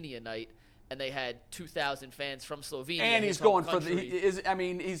Slovenia night, and they had 2,000 fans from Slovenia. And his he's home going for country.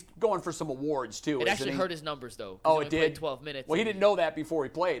 he's going for some awards too. It isn't actually he? hurt his numbers though. 'cause Oh, he it only played did. 12 minutes. Well, he and- didn't know that before he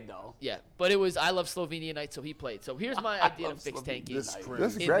played, though. Yeah, but it was I Love Slovenia night, so he played. So here's my idea to Love fix Slovenia tanking This is in crazy.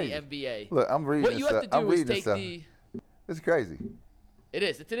 This is the crazy. NBA. Look, I'm reading What this you have stuff. to I'm do is reading this take stuff. the. It's crazy. It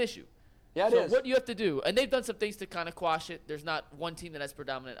is. It's an issue. Yeah, it So is. what you have to do, and they've done some things to kind of quash it. There's not one team that has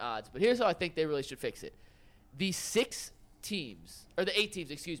predominant odds, but here's how I think they really should fix it. The 8 teams,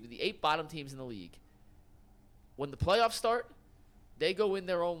 the 8 bottom teams in the league, when the playoffs start, they go in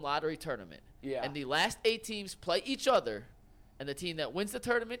their own lottery tournament. Yeah. And the last 8 teams play each other, and the team that wins the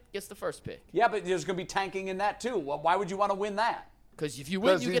tournament gets the first pick. Yeah, but there's going to be tanking in that too. Well, why would you want to win that? Because if you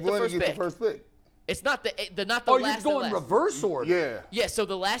win, Because you he get the won, first you get pick. the first pick. It's not the last. Oh, you're going reverse order. Yeah. Yeah, so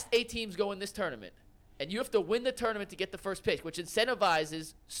the last 8 teams go in this tournament, and you have to win the tournament to get the first pick, which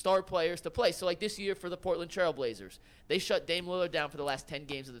incentivizes star players to play. So like this year for the Portland Trail Blazers, they shut Dame Lillard down for the last 10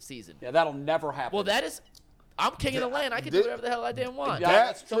 games of the season. Yeah, that'll never happen. Well, that is, I'm king of the land. I can do This- whatever the hell I damn want. Yeah,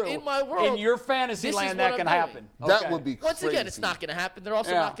 that's so true. in my world, in your fantasy this is land, what that I'm can doing. happen. That Okay. would be Once crazy. again, it's not going to happen. They're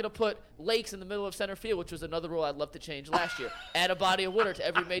also Yeah. not going to put lakes in the middle of center field, which was another rule I'd love to change last year. Add a body of water to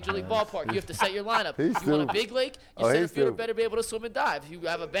every major league ballpark. You have to set your lineup. He's You want a stupid. big lake, your Oh, center he's fielder stupid. better be able to swim and dive. If you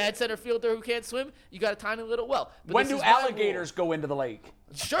have a bad center fielder who can't swim, you got a tiny little well. But When this do is my rule. alligators go into the lake?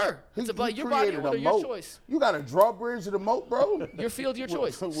 Sure. It's He about your body created of a water, your moat. choice. You got a drawbridge to the moat, bro? Your field, your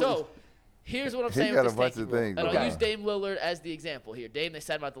choice. what- So, here's what I'm He saying got with a this bunch tanking of rule. things, And I'll okay. use Dame Lillard as the example here. Dame, they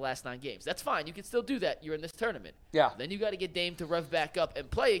sat him out the last 9 games. That's fine. You can still do that. You're in this tournament. Yeah. Then you got to get Dame to rev back up and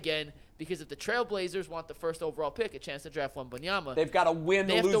play again, because if the Trailblazers want the first overall pick, a chance to draft Wembanyama, They've got to win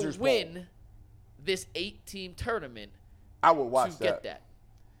they the have losers to bowl. win this 8-team tournament I would watch to get that.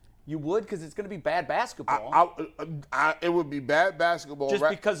 You would, because it's going to be bad basketball. It would be bad basketball. just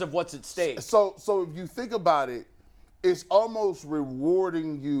right? because of what's at stake. So if you think about it, it's almost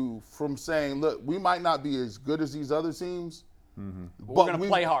rewarding you from saying, look, we might not be as good as these other teams, We're going to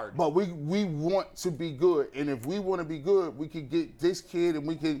play hard. But we want to be good, and if we want to be good, we can get this kid, and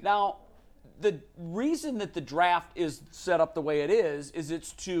we can. Now, the reason that the draft is set up the way it is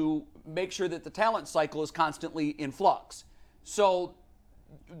it's to make sure that the talent cycle is constantly in flux. So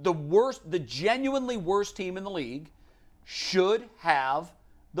the genuinely worst team in the league should have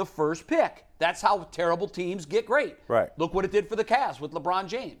the first pick. That's how terrible teams get great. Right. Look what it did for the Cavs with LeBron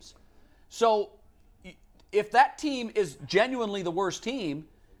James. So if that team is genuinely the worst team,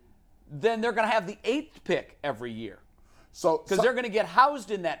 then they're going to have the 8th pick every year. Because they're going to get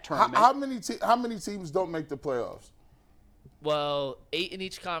housed in that tournament. How many teams don't make the playoffs? Well, 8 in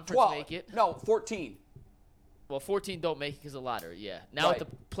each conference 12. make it. No, 14. Well, 14 don't make it because of lottery, yeah. Now Right. with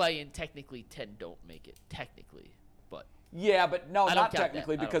the play-in, technically 10 don't make it, technically. But Yeah, but no, I don't not count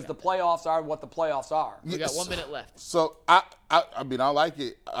technically that. I don't because the count playoffs are what the playoffs are. we got 1 minute left. So I mean, I like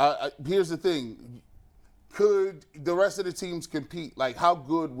it. Here's the thing: could the rest of the teams compete? Like, how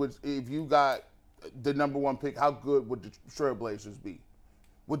good would if you got the number 1 pick? How good would the Trailblazers be?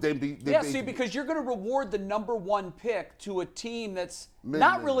 Would they be? Because you're going to reward the number 1 pick to a team that's Mid-mid.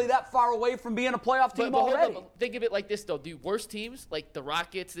 not really that far away from being a playoff team But hold already. on, think of it like this, though. The worst teams, like the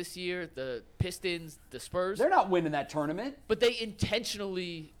Rockets this year, the Pistons, the Spurs, They're not winning that tournament. but they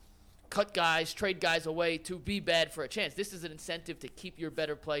intentionally cut guys, trade guys away to be bad for a chance. This is an incentive to keep your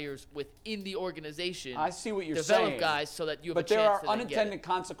better players within the organization. I see what you're develop saying. guys so that you have But a chance there are to then get it. unintended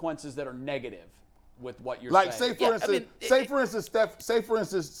consequences that are negative with what you're Like, saying. say for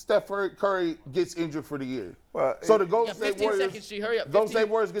instance, Steph Curry gets injured for the year. Well, So the Golden State 15 Warriors, seconds, G, hurry up. Golden 15. State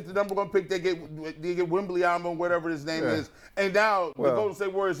Warriors get the number 1 pick. They get Wembley Alma, whatever his name is, and now the Golden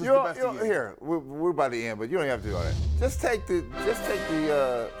State Warriors is the best of the year. Here, we're about to end, but you don't have to do all that. Just take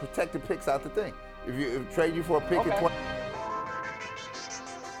the protected picks out the thing. If trade you for a pick Okay. in 20.